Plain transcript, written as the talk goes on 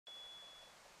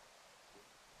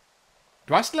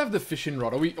Do I still have the fishing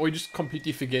rod? Are we just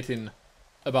completely forgetting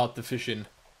about the fishing?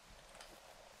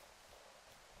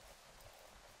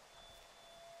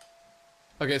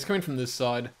 Okay, it's coming from this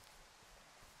side.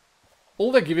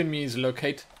 All they're giving me is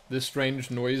locate this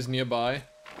strange noise nearby.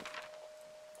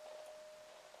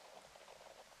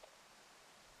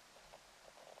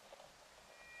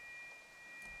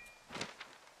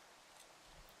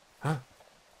 Huh?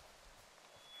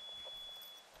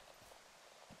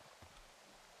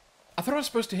 I thought I was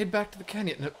supposed to head back to the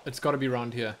canyon. No, it's got to be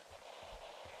around here.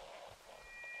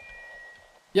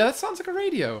 Yeah, that sounds like a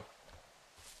radio.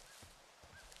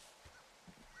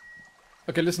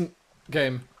 Okay, listen,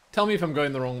 game. Tell me if I'm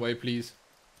going the wrong way, please.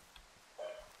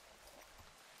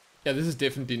 Yeah, this is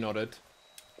definitely not it.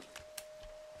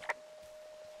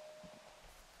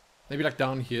 Maybe like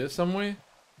down here somewhere?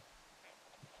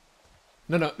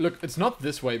 No, look, it's not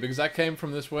this way, because I came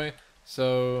from this way,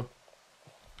 so...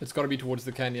 It's gotta be towards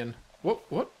the canyon.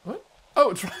 What? Oh,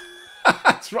 it's right,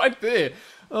 it's right there!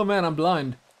 Oh man, I'm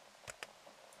blind.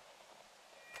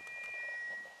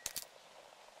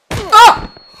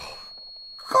 Ah!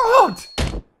 God!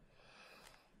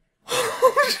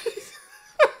 Oh, jeez.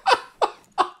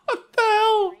 What the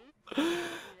hell?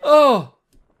 Oh!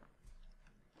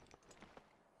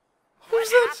 Who's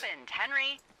that? What happened,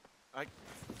 Henry? Holy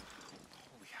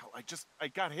hell, I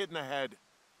got hit in the head.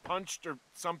 Punched or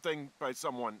something by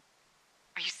someone.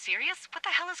 Are you serious? What the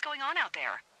hell is going on out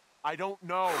there? I don't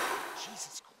know.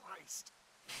 Jesus Christ.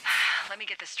 Let me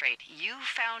get this straight. You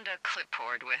found a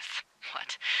clipboard with,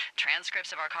 what,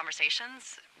 transcripts of our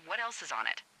conversations? What else is on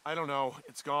it? I don't know.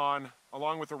 It's gone,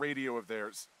 along with a radio of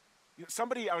theirs. You know,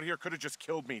 somebody out here could have just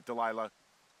killed me, Delilah.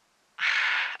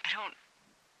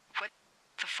 What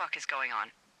the fuck is going on?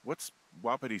 What's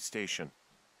Wapiti Station?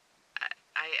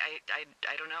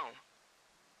 I don't know.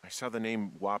 I saw the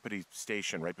name Wapiti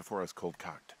Station right before I was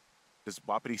cold-cocked. Does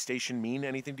Wapiti Station mean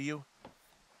anything to you?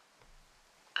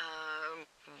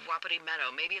 Wapiti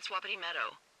Meadow. Maybe it's Wapiti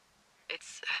Meadow.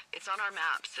 It's on our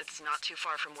maps. It's not too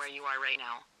far from where you are right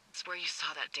now. It's where you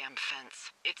saw that damn fence.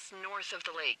 It's north of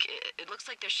the lake. It looks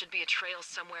like there should be a trail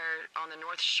somewhere on the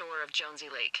north shore of Jonesy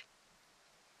Lake.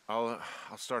 I'll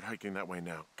start hiking that way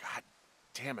now. God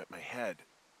damn it, my head.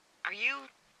 Are you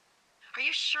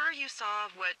sure you saw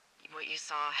what you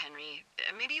saw, Henry?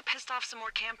 Maybe you pissed off some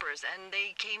more campers and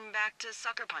they came back to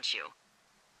sucker punch you.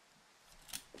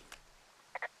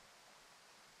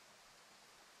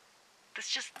 This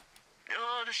just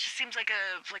seems like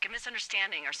a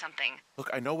misunderstanding or something. Look,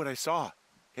 I know what I saw.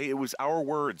 Hey, it was our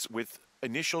words with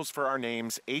initials for our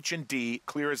names, H and D,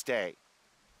 clear as day.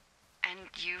 And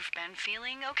you've been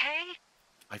feeling okay?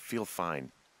 I feel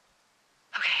fine.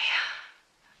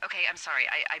 Okay, I'm sorry.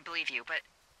 I believe you, but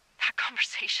that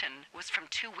conversation was from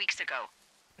 2 weeks ago.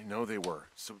 I know they were.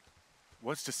 So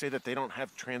what's to say that they don't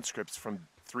have transcripts from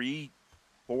 3,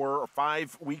 4, or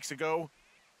 5 weeks ago?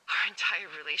 Our entire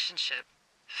relationship,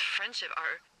 friendship,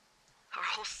 our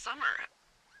whole summer.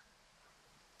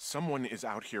 Someone is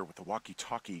out here with a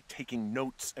walkie-talkie taking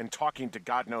notes and talking to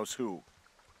God knows who.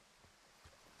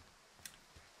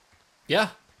 Yeah.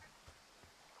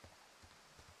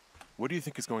 What do you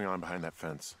think is going on behind that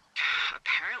fence?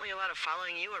 Apparently a lot of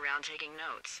following you around taking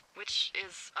notes, which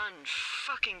is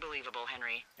unfucking believable,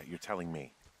 Henry. Yeah, you're telling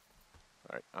me.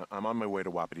 All right, I'm on my way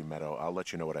to Wapiti Meadow. I'll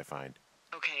let you know what I find.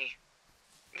 Okay.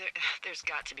 There's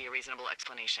got to be a reasonable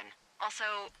explanation. Also,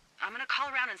 I'm gonna call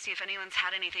around and see if anyone's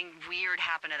had anything weird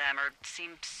happen to them or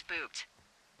seemed spooked.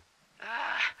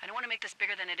 I don't want to make this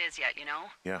bigger than it is yet, you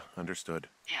know? Yeah, understood.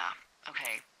 Yeah,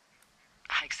 okay.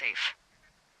 Hike safe.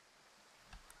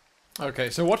 Okay,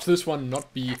 so watch this one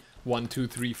not be 1, 2,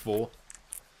 3, 4.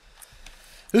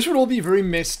 This would all be very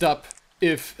messed up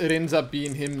if it ends up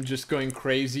being him just going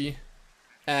crazy.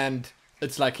 And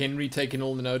it's like Henry taking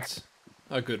all the notes.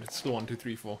 Oh good, it's still 1, 2,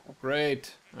 3, 4.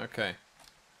 Great. Okay.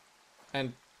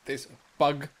 And there's a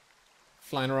bug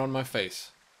flying around my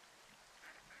face.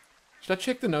 Should I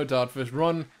check the note out first?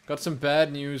 Ron, got some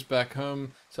bad news back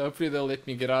home, so hopefully they'll let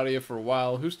me get out of here for a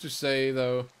while. Who's to say,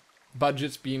 though,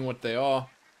 budgets being what they are.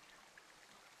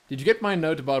 Did you get my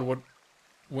note about what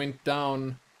went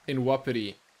down in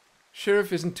Wapiti?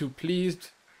 Sheriff isn't too pleased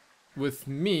with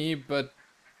me, but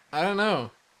I don't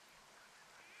know.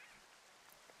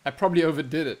 I probably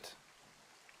overdid it.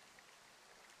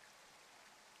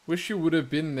 Wish you would have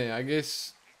been there. I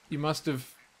guess you must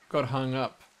have got hung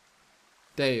up.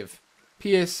 Dave.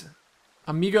 P.S.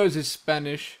 Amigos is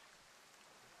Spanish.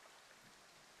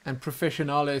 And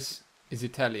Profesionales is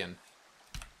Italian.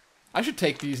 I should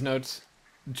take these notes.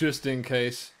 Just in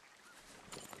case.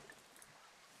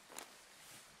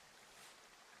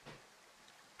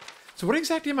 So what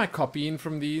exactly am I copying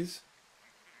from these?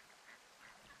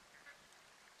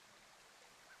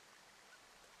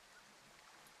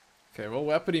 Okay, well,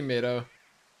 Wapiti Meadow.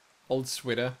 Old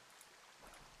sweater.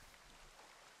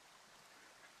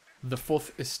 The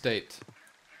Fourth Estate.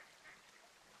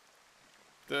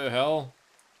 The hell?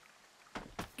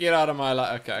 Get out of my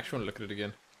life. Okay, I actually want to look at it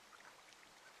again.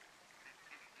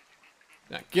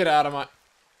 Now, get out of my...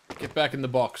 Get back in the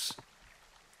box.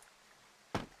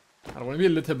 I don't want to be a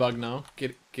litter bug now.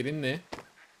 Get in there.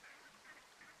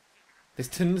 There's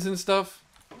tins and stuff.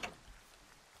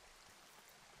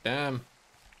 Damn.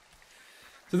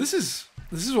 So this is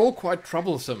all quite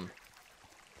troublesome.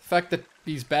 The fact that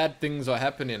these bad things are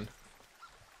happening.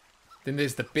 Then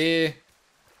there's the bear.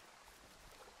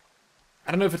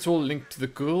 I don't know if it's all linked to the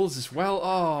girls as well.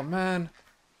 Oh, man.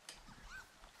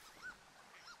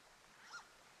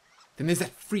 Then there's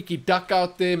that freaky duck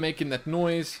out there making that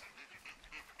noise.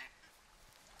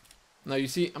 Now, you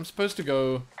see, I'm supposed to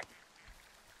go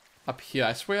up here.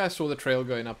 I swear I saw the trail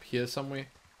going up here somewhere.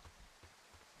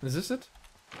 Is this it?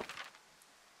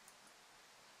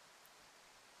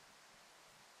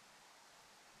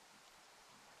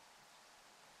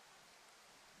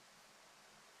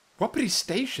 Wapiti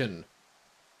Station.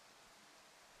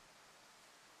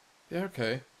 Yeah,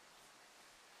 okay.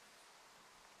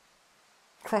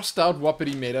 Crossed out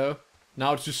Wapiti Meadow.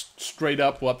 Now it's just straight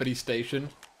up Wapiti Station.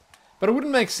 But it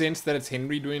wouldn't make sense that it's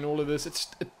Henry doing all of this.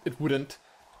 It wouldn't.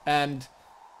 And,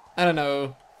 I don't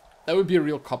know. That would be a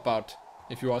real cop-out,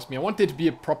 if you ask me. I want there to be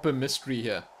a proper mystery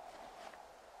here.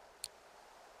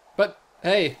 But,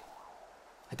 hey.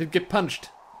 I did get punched.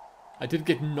 I did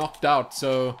get knocked out,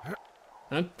 so...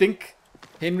 I don't think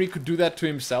Henry could do that to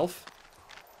himself.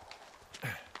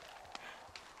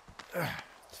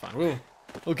 It's fine.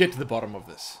 We'll get to the bottom of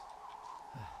this.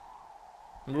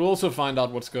 And we'll also find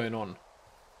out what's going on.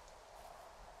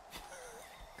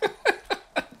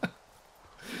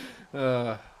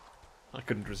 I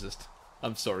couldn't resist.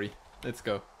 I'm sorry. Let's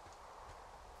go.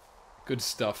 Good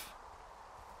stuff.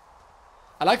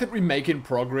 I like that we're making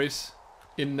progress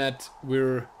in that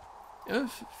we're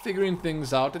figuring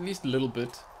things out at least a little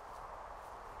bit.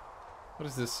 What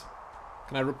is this?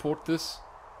 Can I report this?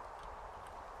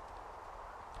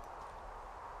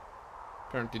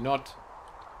 Apparently not.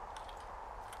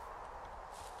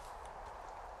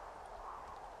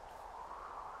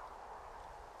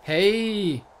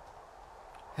 Hey!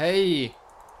 Hey!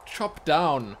 Chop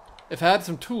down. If I had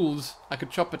some tools, I could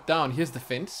chop it down. Here's the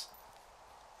fence.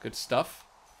 Good stuff.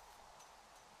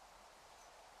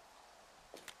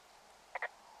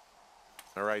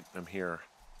 Alright, I'm here.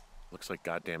 Looks like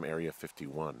goddamn Area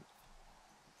 51.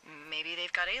 Maybe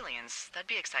they've got aliens. That'd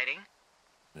be exciting.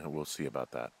 Yeah, we'll see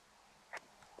about that.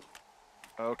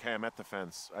 Okay, I'm at the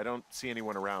fence. I don't see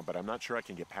anyone around, but I'm not sure I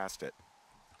can get past it.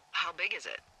 How big is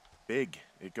it? Big.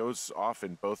 It goes off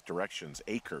in both directions.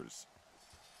 Acres.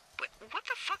 But what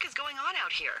the fuck is going on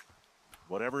out here?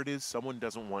 Whatever it is, someone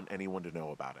doesn't want anyone to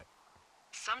know about it.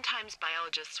 Sometimes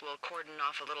biologists will cordon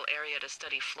off a little area to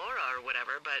study flora or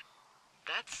whatever, but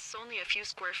that's only a few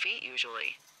square feet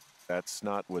usually. That's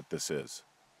not what this is.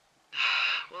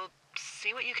 Well,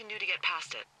 see what you can do to get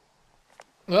past it.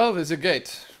 Well, there's a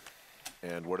gate.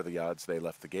 And what are the odds they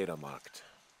left the gate unlocked?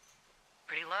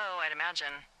 Pretty low, I'd imagine.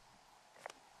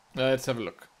 Let's have a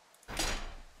look.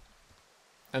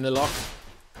 And the lock.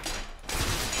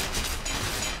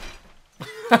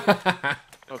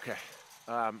 Okay.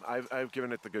 I've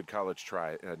given it the good college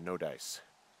try. No dice.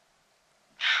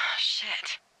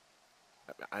 Shit.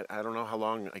 I don't know how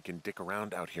long I can dick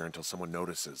around out here until someone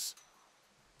notices.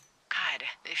 God,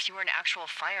 if you were an actual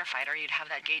firefighter, you'd have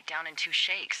that gate down in 2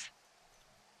 shakes.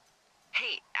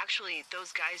 Hey, actually,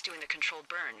 those guys doing the controlled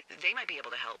burn, they might be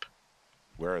able to help.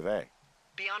 Where are they?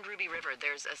 Beyond Ruby River,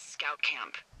 there's a scout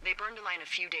camp. They burned a line a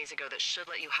few days ago that should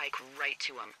let you hike right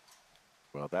to them.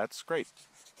 Well, that's great.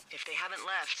 If they haven't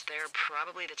left, they're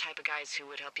probably the type of guys who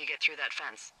would help you get through that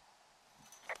fence.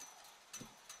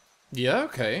 Yeah,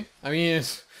 okay. I mean,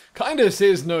 it kind of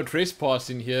says no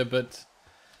trespassing here, but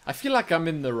I feel like I'm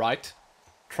in the right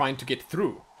trying to get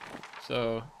through.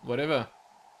 So, whatever.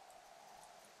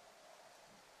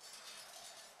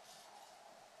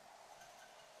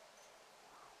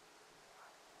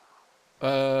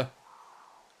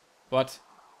 What?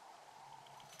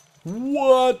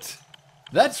 What?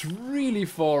 That's really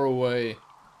far away.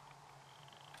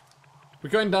 We're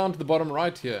going down to the bottom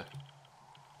right here.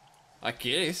 I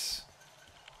guess.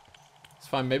 It's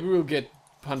fine. Maybe we'll get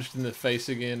punched in the face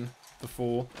again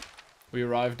before we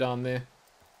arrive down there.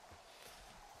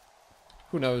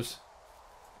 Who knows?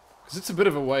 Because it's a bit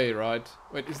of a way, right?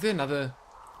 Wait, is there another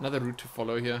route to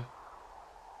follow here?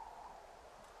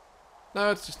 No,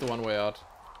 it's just the one way out.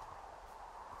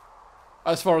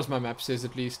 As far as my map says,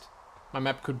 at least. My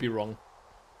map could be wrong.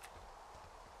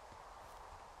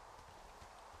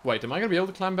 Wait, am I gonna be able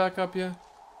to climb back up here?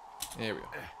 There we go.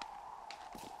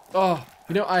 Oh,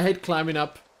 you know, I hate climbing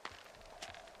up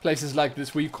places like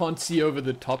this where you can't see over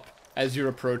the top as you're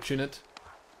approaching it.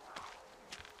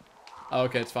 Oh,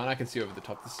 okay, it's fine. I can see over the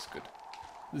top. This is good.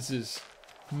 This is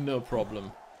no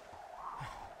problem. I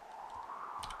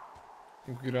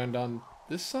think we can run down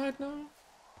this side now?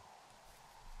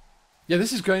 Yeah,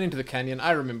 this is going into the canyon.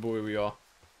 I remember where we are.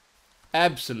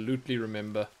 Absolutely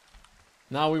remember.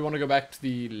 Now we want to go back to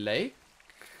the lake?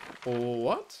 Or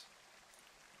what?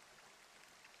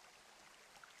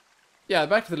 Yeah,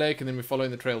 back to the lake and then we're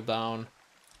following the trail down.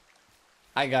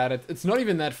 I got it. It's not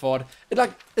even that far.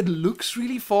 It looks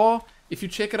really far if you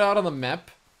check it out on the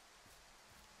map.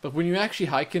 But when you're actually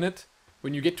hiking it,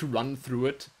 when you get to run through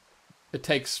it, it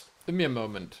takes a mere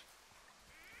moment.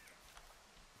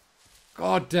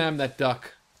 God damn that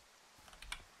duck.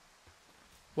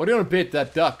 What do you want to bet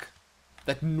that duck?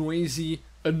 That noisy,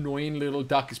 annoying little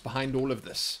duck is behind all of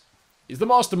this. He's the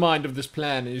mastermind of this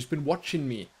plan and he's been watching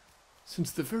me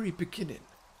since the very beginning.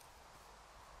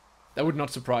 That would not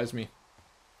surprise me.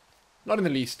 Not in the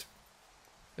least.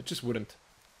 It just wouldn't.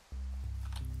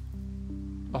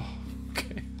 Oh,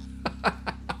 okay.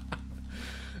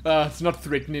 It's not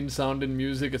threatening sounding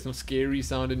music. It's not scary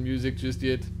sounding music just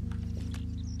yet.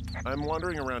 I'm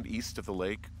wandering around east of the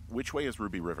lake. Which way is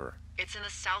Ruby River? It's in the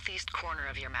southeast corner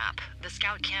of your map. The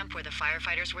scout camp where the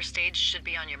firefighters were staged should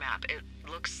be on your map. It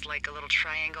looks like a little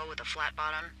triangle with a flat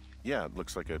bottom. Yeah, it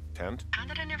looks like a tent. How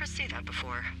did I never see that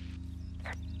before?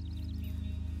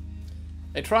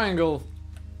 A triangle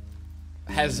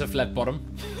has a flat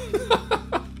bottom.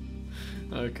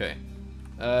 Okay.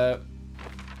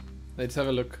 Let's have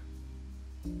a look.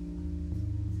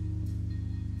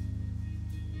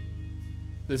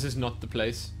 This is not the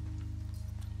place.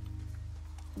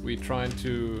 We're trying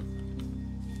to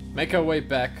make our way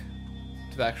back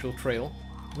to the actual trail.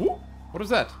 Woo! What is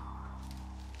that?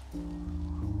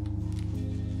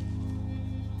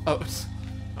 Oh,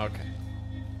 okay.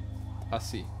 I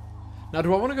see. Now,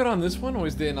 do I want to go down this one, or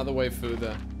is there another way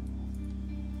further?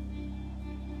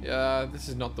 Yeah, this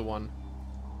is not the one.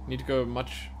 Need to go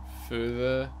much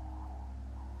further.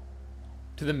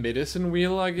 To the medicine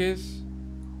wheel, I guess?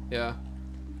 Yeah.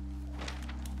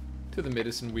 To the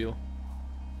medicine wheel.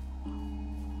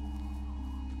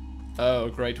 Oh,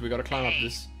 great, we gotta climb up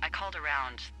this. I called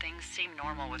around. Things seem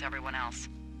normal with everyone else.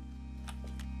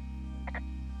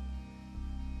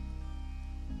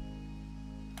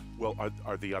 Well,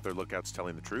 are the other lookouts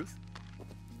telling the truth?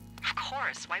 Of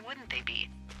course, why wouldn't they be?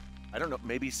 I don't know,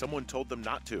 maybe someone told them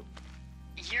not to.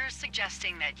 You're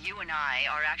suggesting that you and I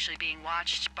are actually being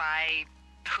watched by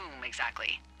whom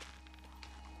exactly?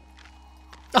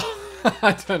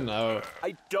 I don't know.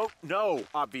 I don't know,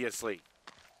 obviously.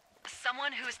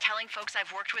 Someone who's telling folks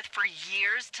I've worked with for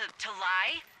years to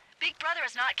lie? Big Brother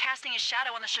is not casting his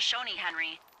shadow on the Shoshone,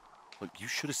 Henry. Look, you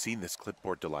should have seen this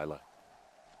clipboard, Delilah.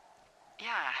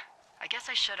 Yeah, I guess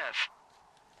I should have.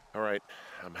 All right,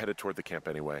 I'm headed toward the camp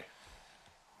anyway.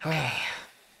 Okay.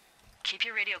 Keep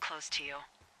your radio close to you.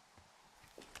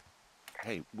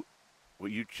 Hey,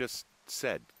 what you just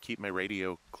said, keep my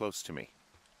radio close to me.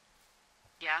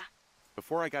 Yeah?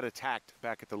 Before I got attacked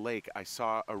back at the lake, I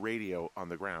saw a radio on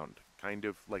the ground, kind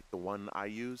of like the one I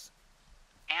use.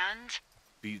 And?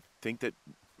 Do you think that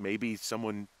maybe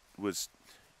someone was,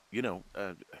 you know,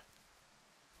 I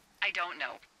don't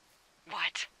know.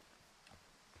 What?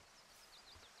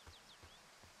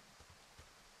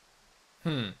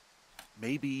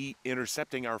 Maybe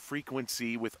intercepting our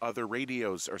frequency with other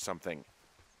radios or something.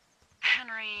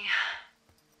 Henry...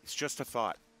 It's just a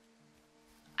thought.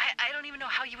 I don't even know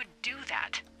how you would do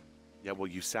that. Yeah, well,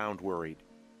 you sound worried.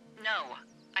 No,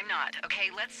 I'm not. Okay,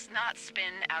 let's not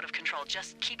spin out of control.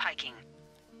 Just keep hiking.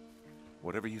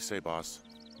 Whatever you say, boss.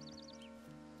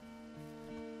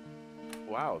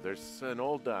 Wow, there's an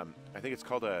old, I think it's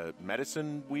called a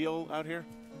medicine wheel out here?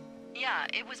 Yeah,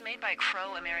 it was made by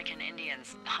Crow American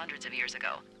Indians hundreds of years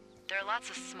ago. There are lots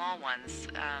of small ones.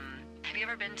 Have you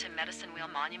ever been to Medicine Wheel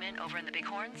Monument over in the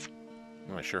Bighorns?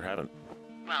 No, I sure haven't.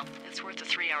 Well, it's worth a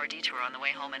 3-hour detour on the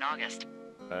way home in August.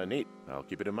 Neat. I'll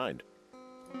keep it in mind.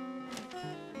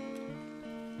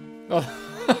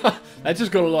 Oh, that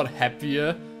just got a lot happier.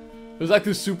 It was like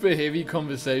this super heavy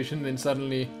conversation, then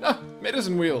suddenly,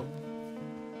 medicine wheel.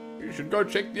 You should go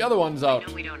check the other ones out. I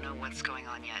know we don't know what's going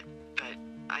on yet, but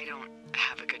I don't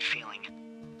have a good feeling.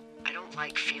 I don't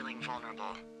like feeling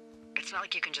vulnerable. It's not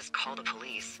like you can just call the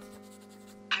police.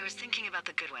 I was thinking about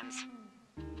the Goodwins.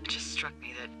 It just struck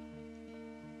me that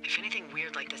if anything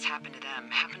weird like this happened to them,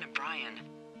 happened to Brian,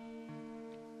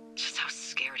 just how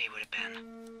scared he would have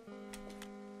been.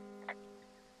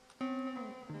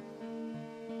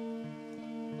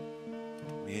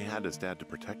 had his dad to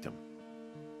protect him.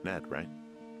 Ned, right?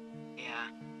 Yeah.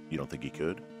 You don't think he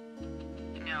could?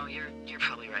 No, you're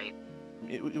probably right.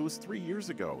 It was 3 years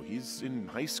ago. He's in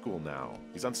high school now.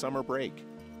 He's on summer break.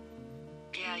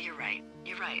 Yeah, you're right.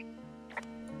 You're right.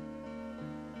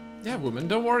 Yeah, woman,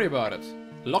 don't worry about it.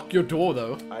 Lock your door,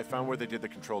 though. I found where they did the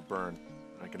controlled burn.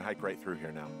 I can hike right through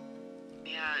here now.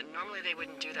 Yeah, normally they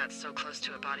wouldn't do that so close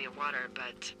to a body of water,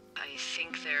 but I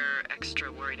think they're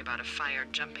extra worried about a fire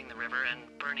jumping the river and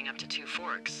burning up to 2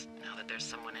 forks, now that there's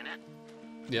someone in it.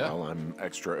 Yeah. Well, I'm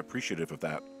extra appreciative of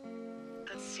that.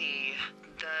 Let's see.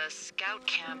 The scout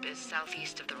camp is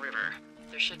southeast of the river.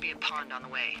 There should be a pond on the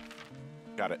way.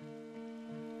 Got it.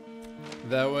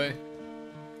 That way.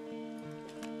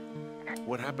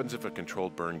 What happens if a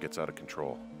controlled burn gets out of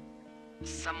control?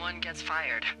 Someone gets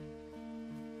fired.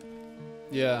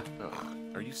 Yeah. Ugh,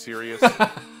 are you serious?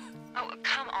 Oh,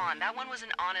 come on. That one was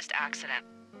an honest accident.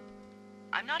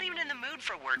 I'm not even in the mood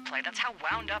for wordplay. That's how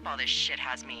wound up all this shit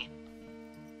has me.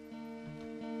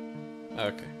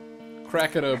 Okay.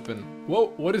 Crack it open.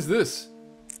 Whoa, what is this?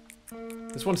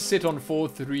 This one's set on 4,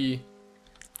 3,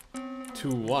 2,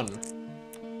 1.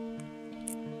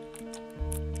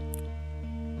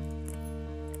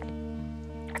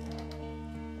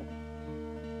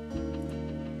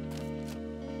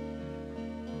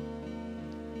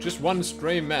 Just one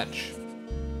stray match.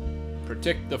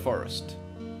 Protect the forest.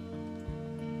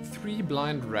 3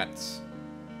 blind rats.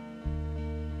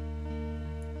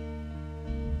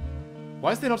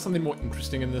 Why is there not something more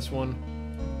interesting in this one?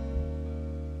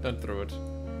 Don't throw it.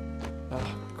 Oh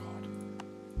my god.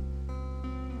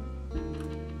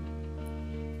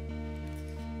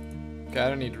 Okay, I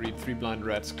don't need to read 3 blind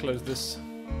rats. Close this.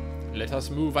 Let us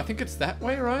move. I think it's that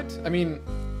way, right? I mean,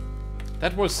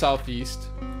 that was southeast.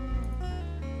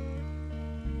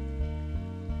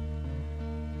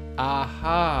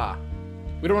 Aha!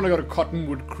 We don't want to go to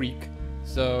Cottonwood Creek,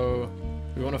 so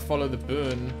we want to follow the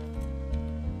burn.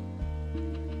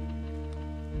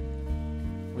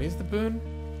 Where's the burn?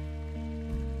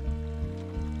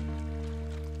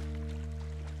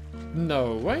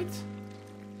 No, wait.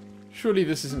 Surely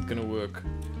this isn't gonna work.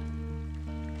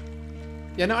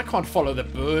 Yeah, no, I can't follow the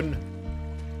burn.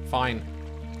 Fine.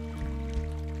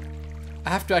 I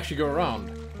have to actually go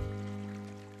around.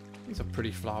 These are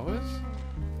pretty flowers.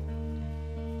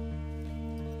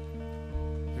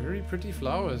 Very pretty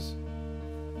flowers.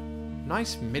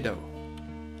 Nice meadow.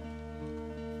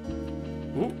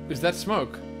 Ooh, is that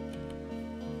smoke?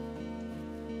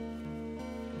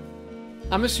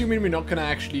 I'm assuming we're not gonna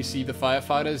actually see the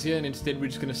firefighters here, and instead we're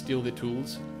just gonna steal their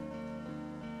tools.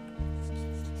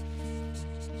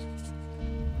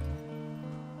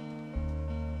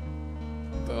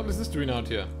 What the hell is this doing out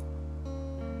here?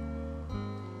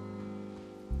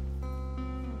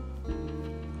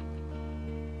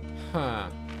 Huh.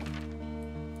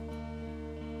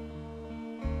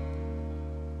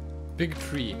 Big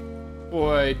tree.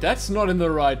 Wait, that's not in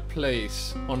the right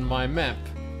place on my map.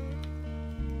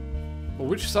 Well,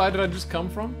 which side did I just come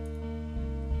from?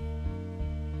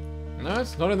 No,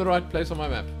 it's not in the right place on my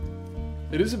map.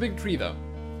 It is a big tree, though.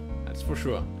 That's for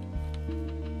sure.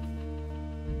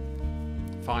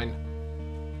 Fine.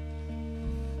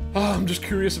 Oh, I'm just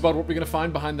curious about what we're gonna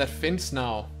find behind that fence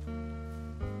now.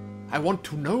 I want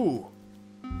to know.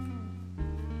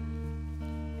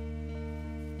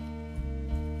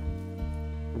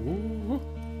 Ooh.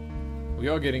 We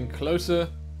are getting closer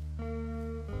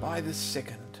by the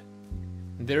second.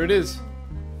 And there it is.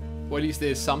 Well, at least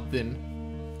there's something.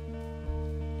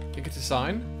 Think it's a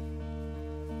sign?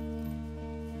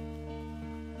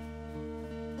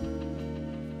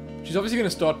 She's obviously going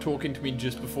to start talking to me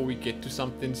just before we get to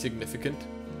something significant.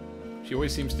 She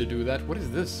always seems to do that. What is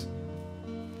this?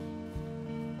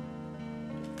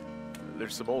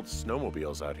 There's some old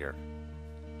snowmobiles out here.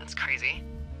 That's crazy.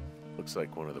 Looks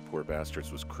like one of the poor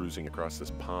bastards was cruising across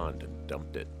this pond and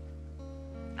dumped it.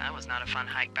 That was not a fun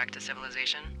hike back to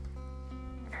civilization.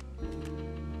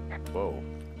 Whoa,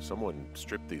 someone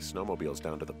stripped these snowmobiles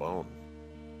down to the bone.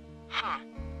 Huh.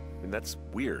 I mean, that's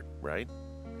weird, right?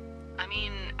 I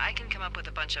mean, I can come up with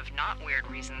a bunch of not weird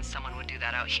reasons someone would do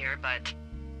that out here, but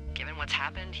given what's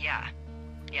happened, yeah.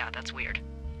 Yeah, that's weird.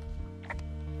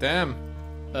 Damn.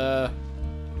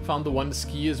 Found the one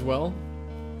ski as well.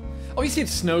 Obviously it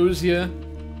snows here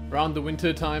around the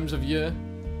winter times of year,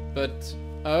 but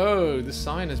oh, the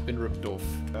sign has been ripped off.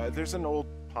 There's an old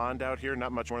pond out here,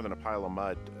 not much more than a pile of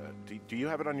mud. Do you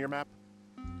have it on your map?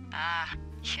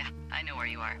 Yeah, I know where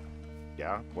you are.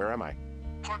 Yeah? Where am I?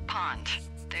 Pork Pond.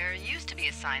 There used to be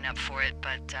a sign up for it,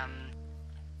 but,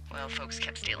 well, folks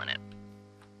kept stealing it.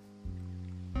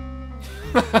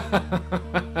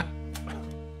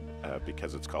 What,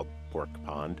 because it's called Pork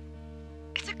Pond?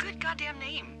 It's a good goddamn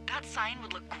name. That sign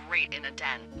would look great in a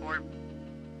den, or,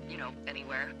 you know,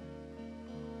 anywhere.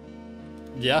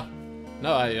 Yeah.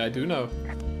 No, I do know.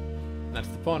 That's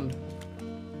the pond.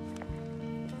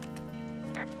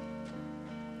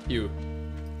 You.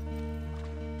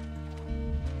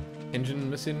 Engine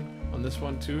missing on this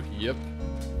one too? Yep.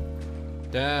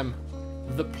 Damn.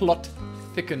 The plot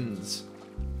thickens.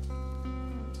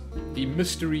 The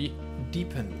mystery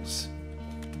deepens.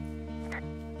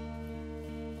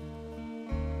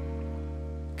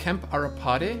 Camp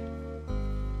Arapade?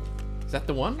 Is that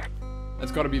the one?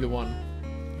 That's gotta be the one.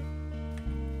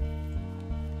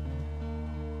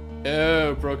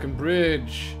 Oh, broken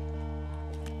bridge.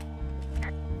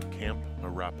 Camp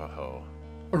Arapaho.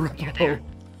 Arapaho.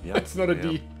 Yep, That's not a yep.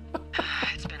 D.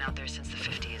 It's been out there since the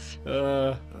 50s.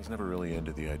 I was never really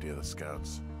into the idea of the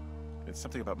Scouts. It's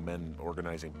something about men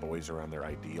organizing boys around their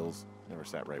ideals. Never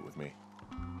sat right with me.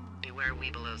 Beware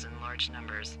weebelows in large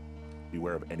numbers.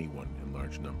 Beware of anyone in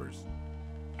large numbers.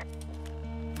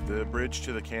 The bridge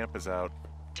to the camp is out.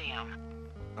 Damn.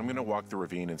 I'm gonna walk the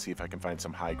ravine and see if I can find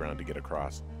some high ground to get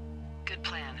across. Good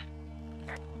plan.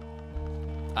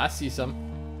 I see some.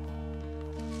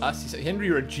 I see some. Henry,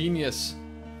 you're a genius.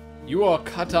 You are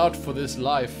cut out for this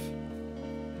life.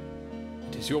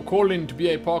 It is your calling to be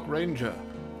a park ranger.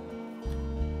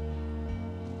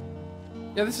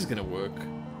 Yeah, this is gonna work,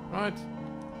 right?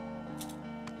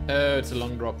 Oh, it's a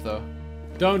long drop though.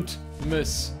 Don't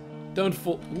miss. Don't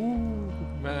fall. Ooh,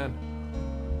 man.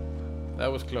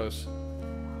 That was close.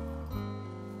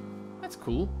 That's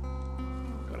cool.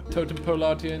 Got a totem pole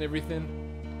out here and everything.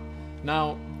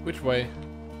 Now, which way?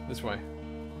 This way.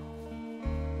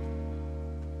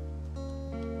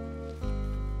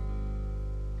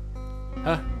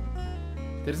 Huh?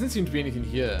 There doesn't seem to be anything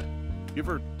here. You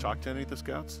ever talked to any of the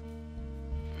Scouts?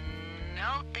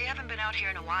 No, they haven't been out here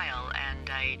in a while, and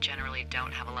I generally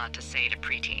don't have a lot to say to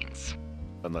preteens.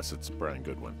 Unless it's Brian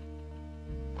Goodwin.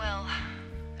 Well,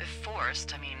 if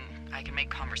forced, I mean, I can make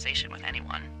conversation with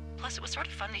anyone. Plus, it was sort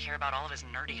of fun to hear about all of his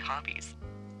nerdy hobbies.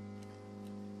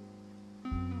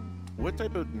 What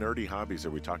type of nerdy hobbies are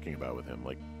we talking about with him?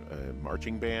 Like a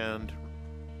marching band?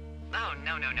 Oh,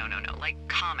 no. Like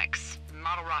comics,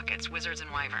 model rockets, wizards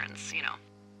and wyverns, you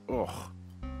know. Ugh.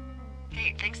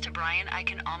 Hey, thanks to Brian, I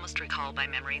can almost recall by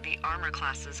memory the armor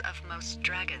classes of most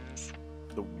dragons.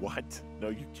 The what? No,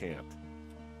 you can't.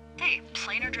 Hey,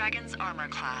 planar dragon's armor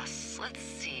class. Let's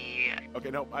see.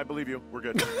 Okay, no, I believe you. We're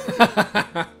good.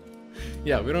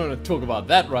 Yeah, we don't want to talk about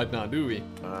that right now, do we?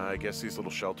 I guess these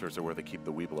little shelters are where they keep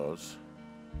the weeblos.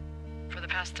 For the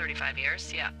past 35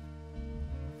 years, yeah.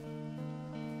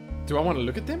 Do I want to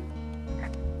look at them?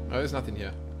 Oh, there's nothing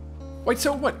here. Wait,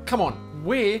 so what? Come on.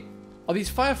 Where are these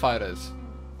firefighters?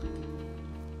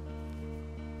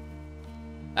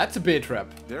 That's a bear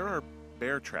trap. There are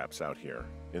bear traps out here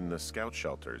in the scout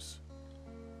shelters.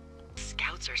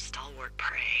 Scouts are stalwart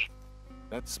prey.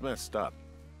 That's messed up.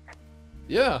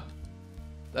 Yeah.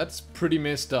 That's pretty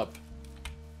messed up.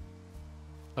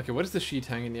 Okay, what is the sheet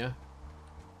hanging here?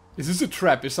 Is this a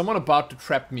trap? Is someone about to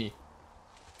trap me?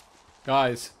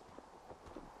 Guys.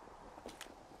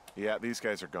 Yeah, these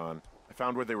guys are gone. I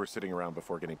found where they were sitting around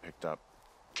before getting picked up.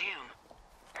 Damn.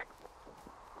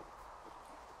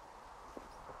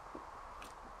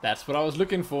 That's what I was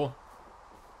looking for.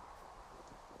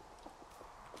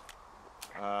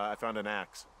 I found an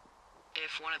axe.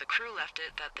 If one of the crew left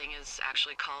it, that thing is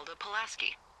actually called a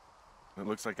Pulaski. It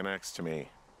looks like an axe to me.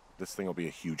 This thing will be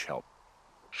a huge help.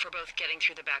 For both getting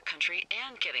through the backcountry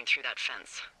and getting through that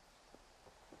fence.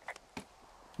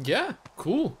 Yeah,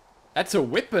 cool. That's a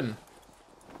weapon.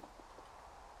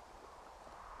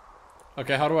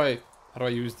 Okay, how do I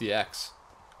use the axe?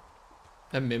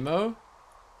 A memo?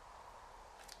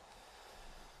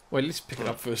 Wait, let's pick it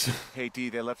up first. Hey, D,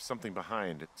 they left something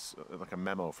behind. It's like a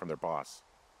memo from their boss.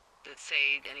 Did it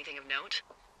say anything of note?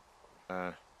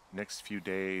 Next few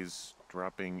days,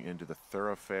 dropping into the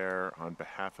thoroughfare on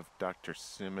behalf of Dr.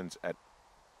 Simmons at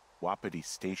Wapiti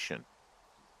Station.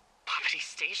 Wapiti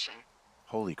Station?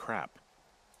 Holy crap.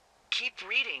 Keep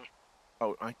reading.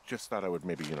 Oh, I just thought I would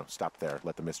maybe, stop there,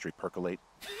 let the mystery percolate.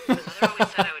 My mother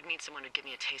always said I would meet someone who'd give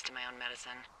me a taste of my own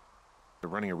medicine. They're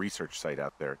running a research site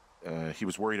out there. He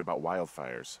was worried about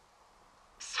wildfires.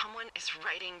 Someone is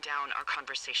writing down our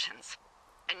conversations.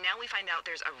 And now we find out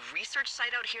there's a research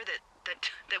site out here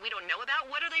that we don't know about?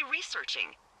 What are they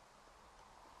researching?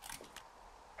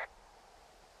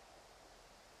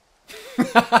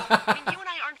 I mean, you and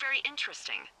I aren't very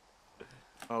interesting.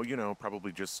 Oh,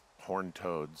 probably just horned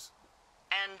toads.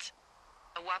 And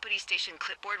a Wapiti Station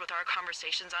clipboard with our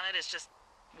conversations on it is just,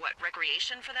 what,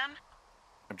 recreation for them?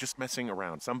 I'm just messing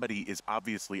around. Somebody is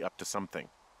obviously up to something.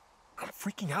 I'm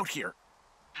freaking out here.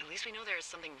 At least we know there is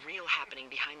something real happening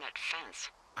behind that fence.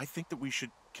 I think that we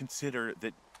should consider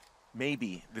that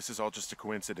maybe this is all just a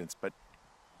coincidence, but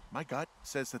my gut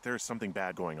says that there is something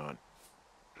bad going on.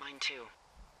 Mine too.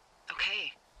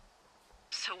 Okay.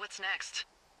 So what's next?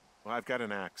 Well, I've got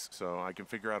an axe, so I can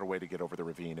figure out a way to get over the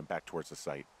ravine and back towards the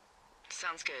site.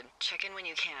 Sounds good. Check in when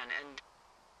you can, and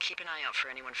keep an eye out for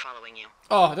anyone following you.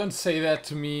 Oh, don't say that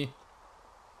to me.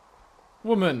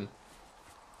 Woman.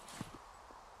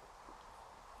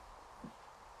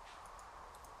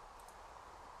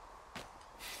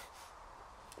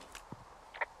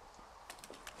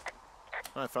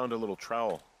 I found a little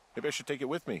trowel. Maybe I should take it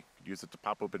with me. Could use it to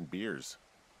pop open beers.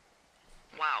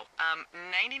 Wow.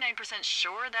 99%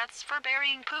 sure that's for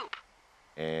burying poop.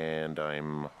 And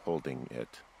I'm holding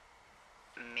it.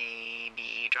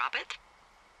 Maybe drop it?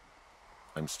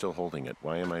 I'm still holding it.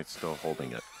 Why am I still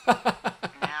holding it?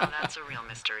 Now that's a real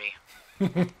mystery.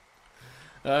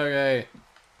 Okay.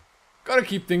 Gotta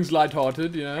keep things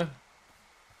lighthearted, you know.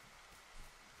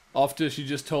 After she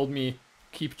just told me,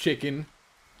 keep checking,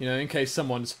 you know, in case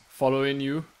someone's following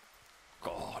you.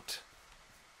 God.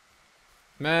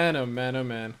 Man, oh man, oh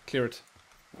man. Clear it.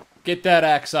 Get that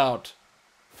axe out.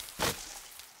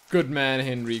 Good man,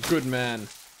 Henry. Good man.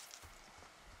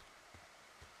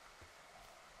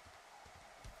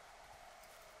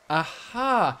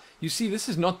 Aha! You see, this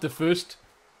is not the first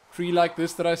tree like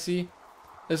this that I see.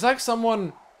 It's like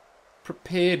someone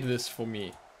prepared this for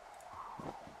me.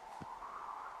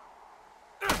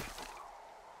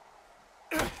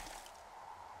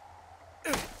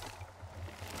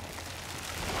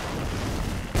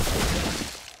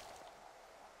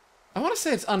 I want to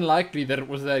say it's unlikely that it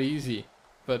was that easy,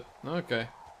 but okay.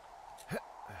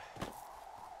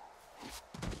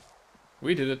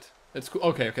 We did it. It's cool.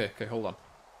 Okay, hold on.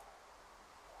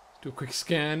 Do a quick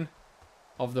scan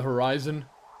of the horizon.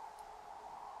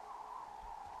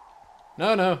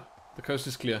 No, the coast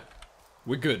is clear.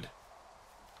 We're good.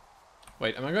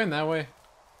 Wait, am I going that way?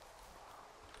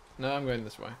 No, I'm going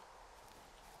this way.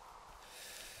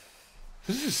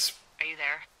 This is... Are you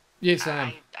there? Yes, I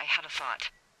am. I had a thought.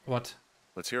 What?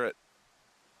 Let's hear it.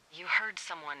 You heard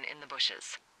someone in the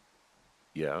bushes.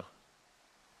 Yeah?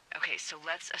 Okay, so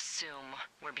let's assume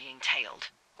we're being tailed.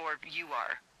 Or you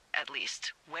are, at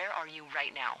least. Where are you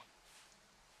right now?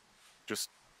 Just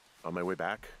on my way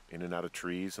back, in and out of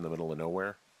trees in the middle of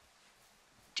nowhere.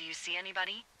 Do you see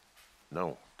anybody?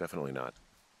 No, definitely not.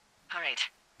 All right,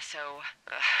 so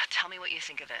tell me what you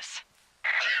think of this.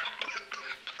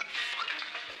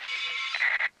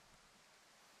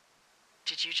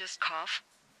 Did you just cough?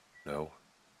 No.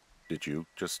 Did you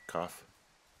just cough?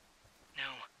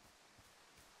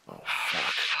 No. Oh,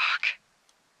 fuck.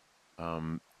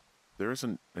 Fuck. There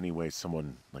isn't any way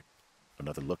someone, like,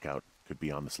 another lookout could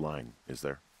be on this line, is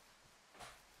there?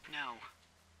 No.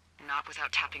 Not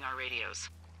without tapping our radios.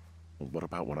 Well, what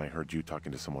about when I heard you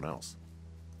talking to someone else?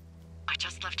 I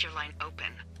just left your line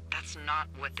open. That's not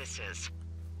what this is.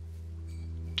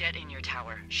 Get in your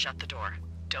tower, shut the door.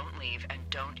 Don't leave, and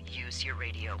don't use your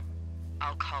radio.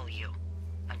 I'll call you.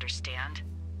 Understand?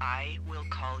 I will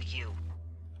call you.